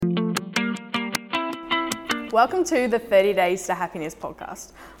Welcome to the 30 Days to Happiness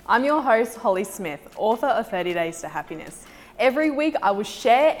podcast. I'm your host, Holly Smith, author of 30 Days to Happiness. Every week, I will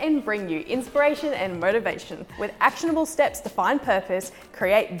share and bring you inspiration and motivation with actionable steps to find purpose,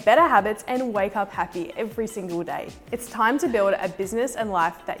 create better habits, and wake up happy every single day. It's time to build a business and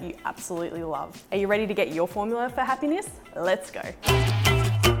life that you absolutely love. Are you ready to get your formula for happiness? Let's go.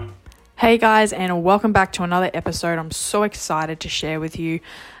 Hey guys, and welcome back to another episode. I'm so excited to share with you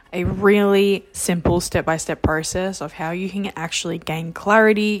a really simple step-by-step process of how you can actually gain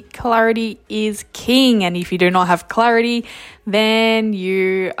clarity. Clarity is king, and if you do not have clarity, then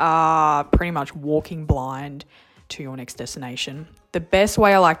you are pretty much walking blind to your next destination. The best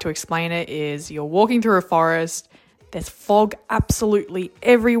way I like to explain it is you're walking through a forest, there's fog absolutely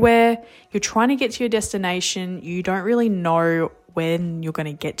everywhere, you're trying to get to your destination, you don't really know when you're going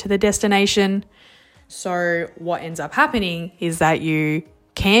to get to the destination. So what ends up happening is that you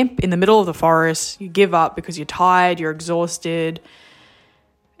camp in the middle of the forest, you give up because you're tired, you're exhausted,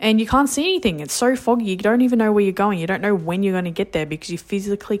 and you can't see anything. It's so foggy, you don't even know where you're going. You don't know when you're going to get there because you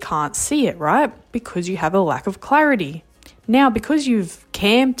physically can't see it, right? Because you have a lack of clarity. Now, because you've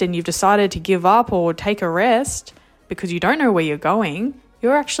camped and you've decided to give up or take a rest because you don't know where you're going,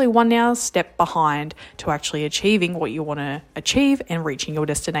 you're actually one step behind to actually achieving what you want to achieve and reaching your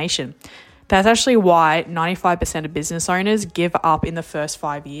destination. That's actually why 95% of business owners give up in the first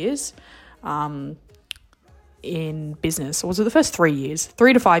 5 years in business. Or was it the first 3 years?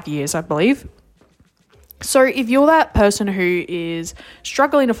 3 to 5 years, I believe. So if you're that person who is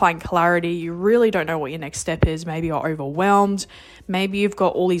struggling to find clarity, you really don't know what your next step is, maybe you're overwhelmed, maybe you've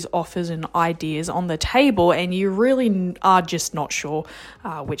got all these offers and ideas on the table and you really are just not sure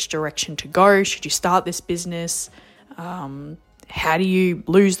which direction to go. Should you start this business? How do you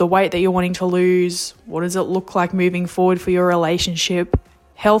lose the weight that you're wanting to lose? What does it look like moving forward for your relationship,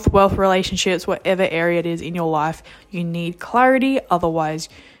 health, wealth, relationships, whatever area it is in your life? You need clarity. Otherwise,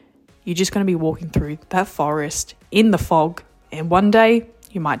 you're just going to be walking through that forest in the fog. And one day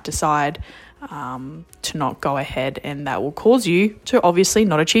you might decide to not go ahead, and that will cause you to obviously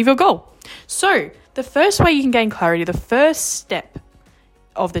not achieve your goal. So the first way you can gain clarity, the first step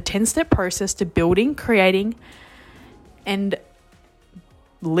of the 10-step process to building, creating, and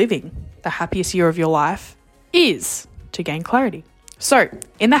living the happiest year of your life is to gain clarity. So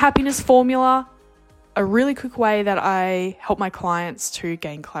in the happiness formula, a really quick way that I help my clients to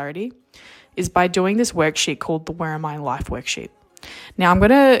gain clarity is by doing this worksheet called the Where Am I in Life worksheet. Now I'm going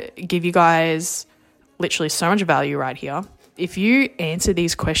to give you guys literally so much value right here. If you answer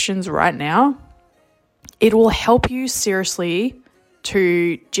these questions right now, it will help you seriously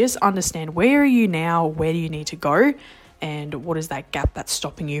to just understand where are you now, where do you need to go, and what is that gap that's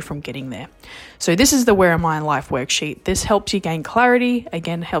stopping you from getting there. So this is the Where Am I in Life worksheet. This helps you gain clarity.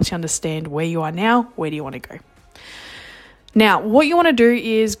 Again, helps you understand where you are now, where do you want to go. Now, what you want to do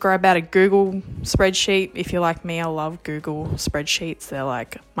is grab out a Google spreadsheet. If you're like me, I love Google spreadsheets. They're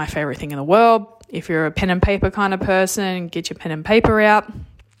like my favorite thing in the world. If you're a pen and paper kind of person, get your pen and paper out.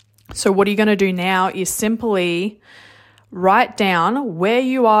 So what are you going to do now is simply write down where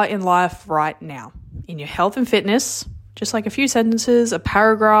you are in life right now in your health and fitness. Just like a few sentences, a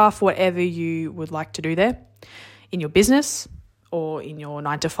paragraph, whatever you would like to do there, in your business or in your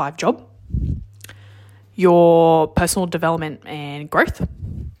 9-to-5 job, your personal development and growth.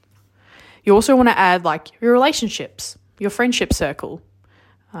 You also want to add like your relationships, your friendship circle,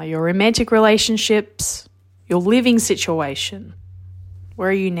 your romantic relationships, your living situation. Where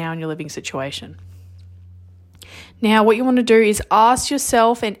are you now in your living situation? Now, what you want to do is ask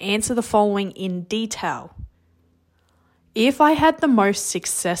yourself and answer the following in detail. If I had the most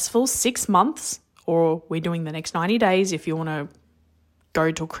successful 6 months, or we're doing the next 90 days, if you want to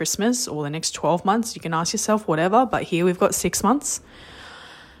go till Christmas, or the next 12 months, you can ask yourself whatever, but here we've got 6 months.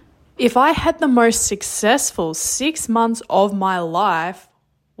 If I had the most successful 6 months of my life,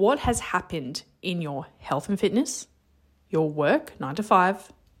 what has happened in your health and fitness, your work,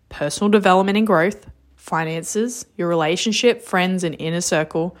 9-to-5, personal development and growth, finances, your relationship, friends, and inner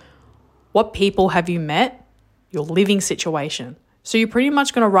circle? What people have you met? Your living situation. So you're pretty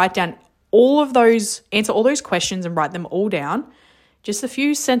much going to write down all of those, answer all those questions and write them all down. Just a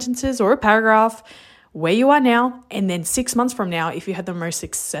few sentences or a paragraph, where you are now, and then 6 months from now, if you had the most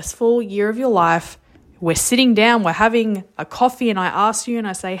successful year of your life, we're sitting down, we're having a coffee, and I ask you and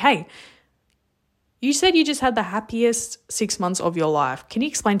I say, hey, you said you just had the happiest 6 months of your life. Can you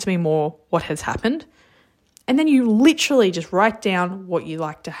explain to me more what has happened? And then you literally just write down what you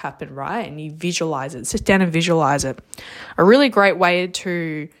like to happen, right? And you visualize it. Sit down and visualize it. A really great way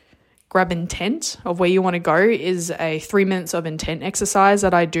to grab intent of where you want to go is a 3 minutes of intent exercise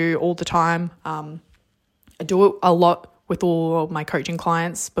that I do all the time. I do it a lot with all of my coaching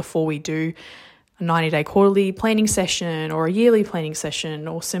clients before we do a 90-day quarterly planning session or a yearly planning session,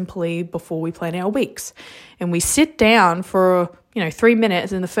 or simply before we plan our weeks. And we sit down for 3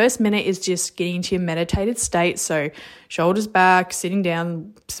 minutes, and the first minute is just getting into your meditated state. So shoulders back, sitting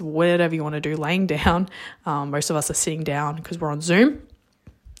down, whatever you want to do, laying down. Most of us are sitting down because we're on Zoom.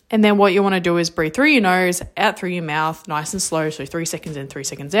 And then what you want to do is breathe through your nose, out through your mouth, nice and slow. So 3 seconds in, 3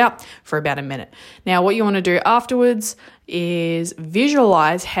 seconds out for about a minute. Now, what you want to do afterwards is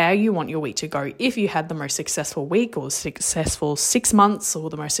visualize how you want your week to go. If you had the most successful week or successful 6 months or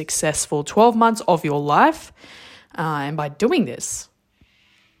the most successful 12 months of your life. And by doing this,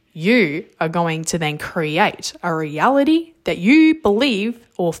 you are going to then create a reality that you believe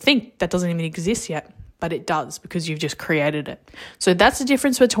or think that doesn't even exist yet. But it does, because you've just created it. So that's the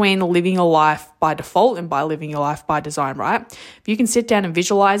difference between living your life by default and by living your life by design, right? If you can sit down and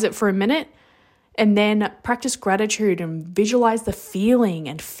visualize it for a minute and then practice gratitude and visualize the feeling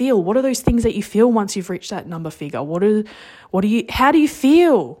and feel, what are those things that you feel once you've reached that number figure? How do you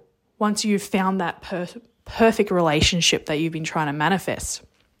feel once you've found that perfect relationship that you've been trying to manifest?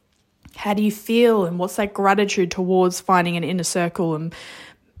 How do you feel, and what's that gratitude towards finding an inner circle and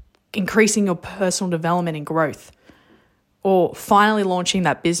increasing your personal development and growth, or finally launching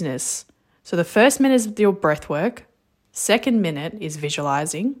that business? So the first minute is your breath work. Second minute is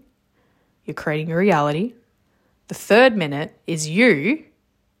visualizing. You're creating your reality. The third minute is you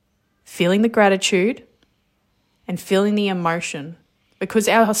feeling the gratitude and feeling the emotion, because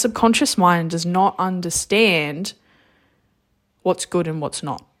our subconscious mind does not understand what's good and what's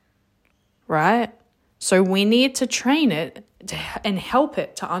not, right? So we need to train it and help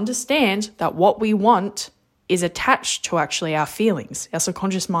it to understand that what we want is attached to actually our feelings. Our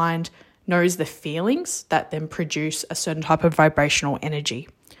subconscious mind knows the feelings that then produce a certain type of vibrational energy.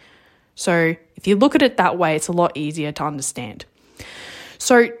 So if you look at it that way, it's a lot easier to understand.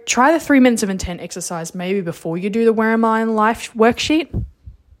 So try the 3 minutes of intent exercise maybe before you do the Where Am I in Life worksheet.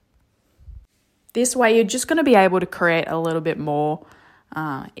 This way, you're just going to be able to create a little bit more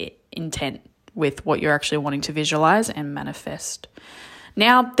intent with what you're actually wanting to visualize and manifest.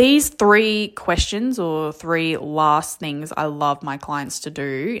 Now, these 3 questions or 3 last things I love my clients to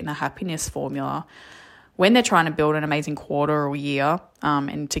do in the happiness formula when they're trying to build an amazing quarter or year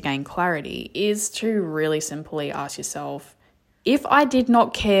and to gain clarity is to really simply ask yourself, if I did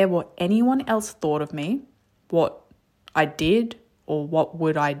not care what anyone else thought of me, what I did or what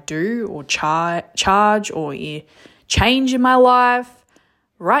would I do or charge or change in my life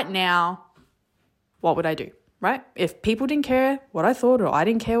right now, what would I do, right? If people didn't care what I thought, or I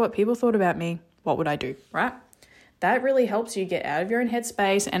didn't care what people thought about me, what would I do, right? That really helps you get out of your own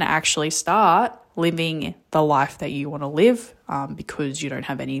headspace and actually start living the life that you want to live because you don't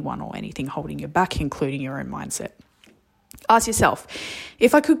have anyone or anything holding you back, including your own mindset. Ask yourself,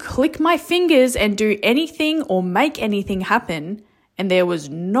 if I could click my fingers and do anything or make anything happen, and there was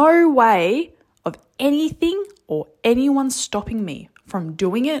no way of anything or anyone stopping me from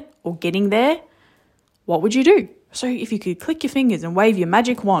doing it or getting there, what would you do? So if you could click your fingers and wave your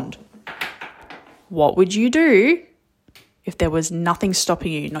magic wand, what would you do if there was nothing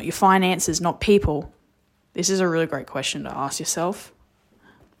stopping you, not your finances, not people? This is a really great question to ask yourself.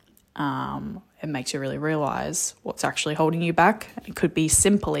 It makes you really realize what's actually holding you back. It could be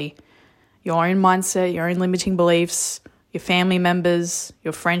simply your own mindset, your own limiting beliefs, your family members,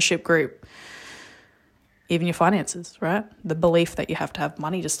 your friendship group, even your finances, right? The belief that you have to have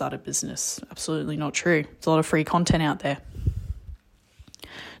money to start a business. Absolutely not true. There's a lot of free content out there.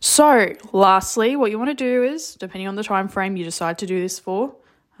 So lastly, what you want to do is, depending on the time frame you decide to do this for,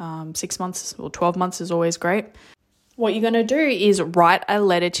 6 months or 12 months is always great. What you're going to do is write a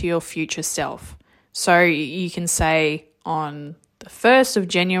letter to your future self. So you can say on the 1st of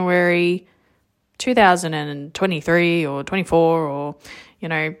January 2023 or 24, or,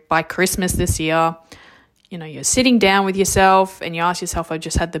 by Christmas this year, you're sitting down with yourself and you ask yourself, I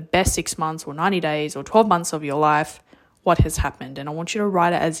just had the best 6 months or 90 days or 12 months of your life. What has happened? And I want you to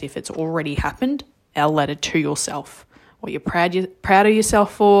write it as if it's already happened, a letter to yourself. What you're proud of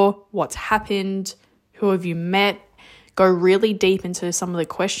yourself for, what's happened, who have you met. Go really deep into some of the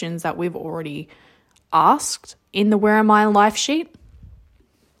questions that we've already asked in the Where Am I in Life sheet.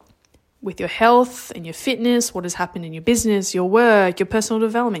 With your health and your fitness, what has happened in your business, your work, your personal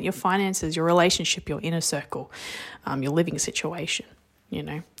development, your finances, your relationship, your inner circle, your living situation,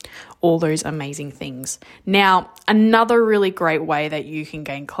 all those amazing things. Now, another really great way that you can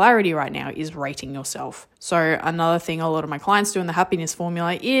gain clarity right now is rating yourself. So another thing a lot of my clients do in the happiness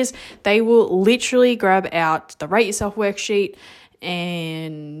formula is they will literally grab out the Rate Yourself worksheet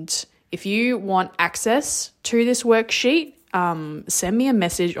and If you want access to this worksheet, send me a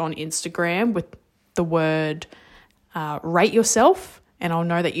message on Instagram with the word rate yourself, and I'll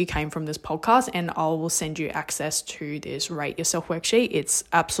know that you came from this podcast, and I will send you access to this rate yourself worksheet. It's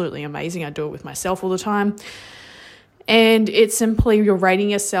absolutely amazing. I do it with myself all the time. And it's simply you're rating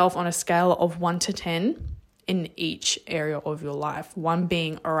yourself on a scale of 1 to 10 in each area of your life. 1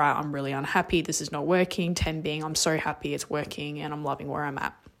 being, all right, I'm really unhappy, this is not working. 10 being, I'm so happy it's working and I'm loving where I'm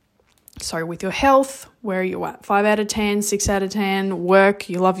at. So with your health, where are you at? 5 out of 10, 6 out of 10. Work,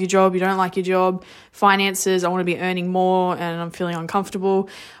 you love your job, you don't like your job. Finances, I want to be earning more and I'm feeling uncomfortable.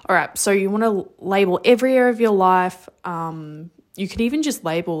 All right, so you want to label every area of your life. You could even just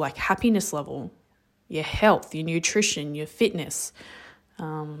label like happiness level, your health, your nutrition, your fitness,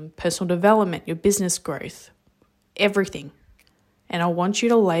 personal development, your business growth, everything. And I want you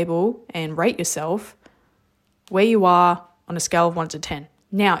to label and rate yourself where you are on a scale of 1 to 10.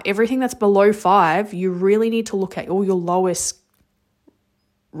 Now, everything that's below 5, you really need to look at all your lowest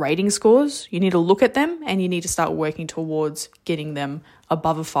rating scores. You need to look at them and you need to start working towards getting them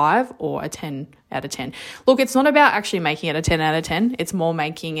above a 5 or a 10 out of 10. Look, it's not about actually making it a 10 out of 10. It's more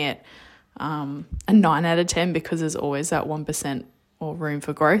making it a 9 out of 10 because there's always that 1% or room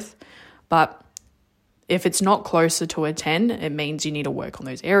for growth. But if it's not closer to a 10, it means you need to work on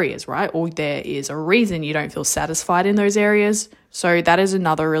those areas, right? Or there is a reason you don't feel satisfied in those areas. So that is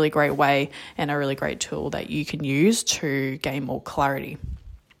another really great way and a really great tool that you can use to gain more clarity.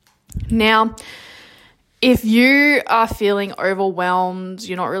 Now, if you are feeling overwhelmed,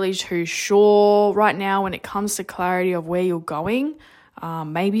 you're not really too sure right now when it comes to clarity of where you're going,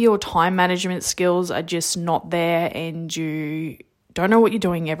 maybe your time management skills are just not there and you don't know what you're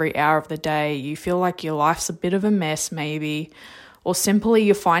doing every hour of the day. You feel like your life's a bit of a mess maybe, or simply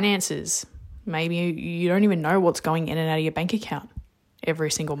your finances. Maybe you don't even know what's going in and out of your bank account every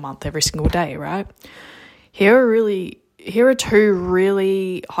single month, every single day, right? Here are 2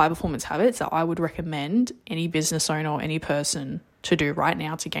 really high performance habits that I would recommend any business owner or any person to do right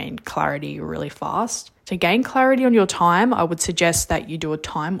now to gain clarity really fast. To gain clarity on your time, I would suggest that you do a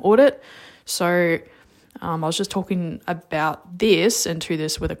time audit. So I was just talking about this and to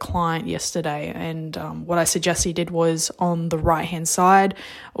this with a client yesterday, and what I suggest he did was on the right-hand side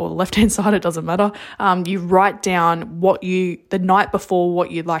or the left-hand side, it doesn't matter. You write down the night before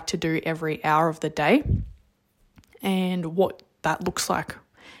what you'd like to do every hour of the day and what that looks like.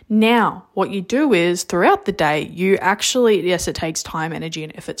 Now, what you do is throughout the day, you actually, yes, it takes time, energy,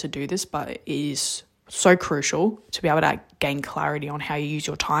 and effort to do this, but it is so crucial to be able to gain clarity on how you use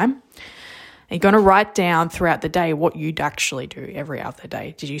your time. You're going to write down throughout the day what you'd actually do every hour of the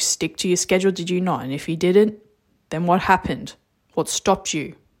day. Did you stick to your schedule? Did you not? And if you didn't, then what happened? What stopped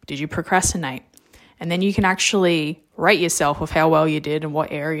you? Did you procrastinate? And then you can actually rate yourself of how well you did and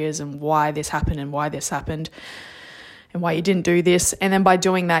what areas and why this happened and why this happened and why you didn't do this. And then by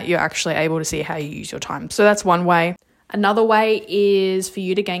doing that, you're actually able to see how you use your time. So that's one way. Another way is for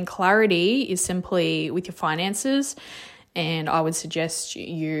you to gain clarity is simply with your finances. And I would suggest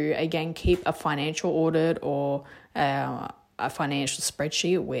you, again, keep a financial audit or a financial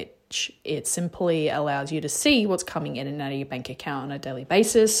spreadsheet, which it simply allows you to see what's coming in and out of your bank account on a daily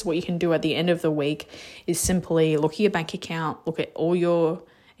basis. What you can do at the end of the week is simply look at your bank account, look at all your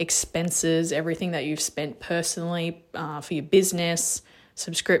expenses, everything that you've spent personally for your business,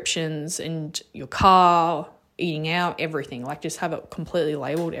 subscriptions, and your car, eating out, everything. Like just have it completely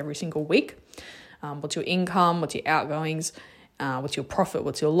labeled every single week. What's your income, what's your outgoings, what's your profit,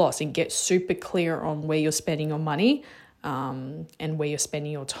 what's your loss, and get super clear on where you're spending your money and where you're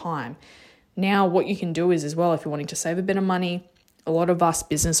spending your time. Now, what you can do is as well, if you're wanting to save a bit of money, a lot of us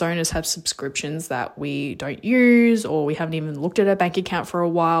business owners have subscriptions that we don't use or we haven't even looked at our bank account for a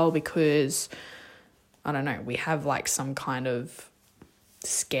while because, I don't know, we have like some kind of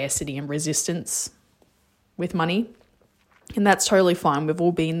scarcity and resistance with money. And that's totally fine. We've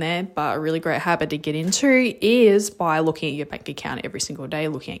all been there, but a really great habit to get into is by looking at your bank account every single day,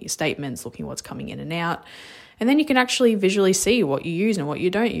 looking at your statements, looking at what's coming in and out. And then you can actually visually see what you use and what you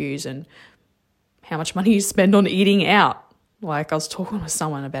don't use and how much money you spend on eating out. Like I was talking with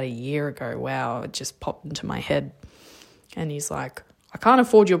someone about a year ago. Wow, it just popped into my head. And he's like, I can't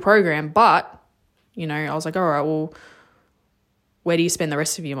afford your program, but, I was like, all right, well, where do you spend the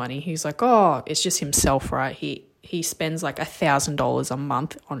rest of your money? He's like, oh, it's just himself, right? He spends like $1,000 a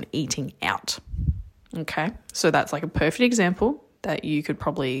month on eating out. Okay, so that's like a perfect example that you could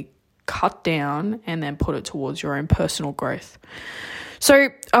probably cut down and then put it towards your own personal growth. So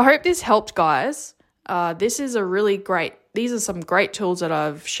I hope this helped, guys. These are some great tools that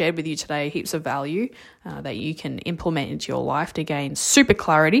I've shared with you today, heaps of value that you can implement into your life to gain super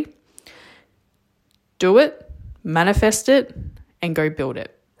clarity. do it, manifest it, and go build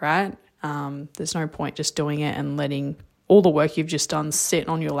it, right? There's no point just doing it and letting all the work you've just done sit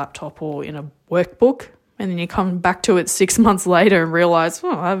on your laptop or in a workbook, and then you come back to it 6 months later and realize,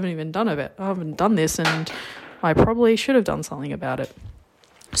 I haven't even done it. I haven't done this, and I probably should have done something about it.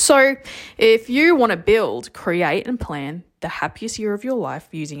 So if you want to build, create, and plan the happiest year of your life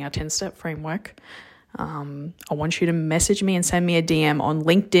using our 10-step framework, I want you to message me and send me a DM on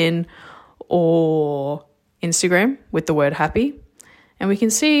LinkedIn or Instagram with the word happy, and we can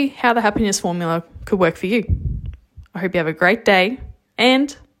see how the happiness formula could work for you. I hope you have a great day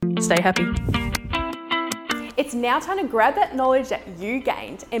and stay happy. It's now time to grab that knowledge that you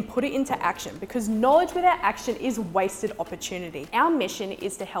gained and put it into action, because knowledge without action is wasted opportunity. Our mission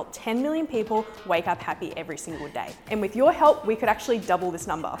is to help 10 million people wake up happy every single day. And with your help, we could actually double this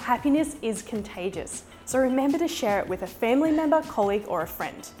number. Happiness is contagious. So remember to share it with a family member, colleague, or a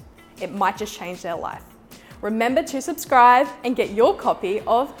friend. It might just change their life. Remember to subscribe and get your copy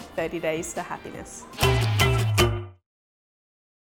of 30 Days to Happiness.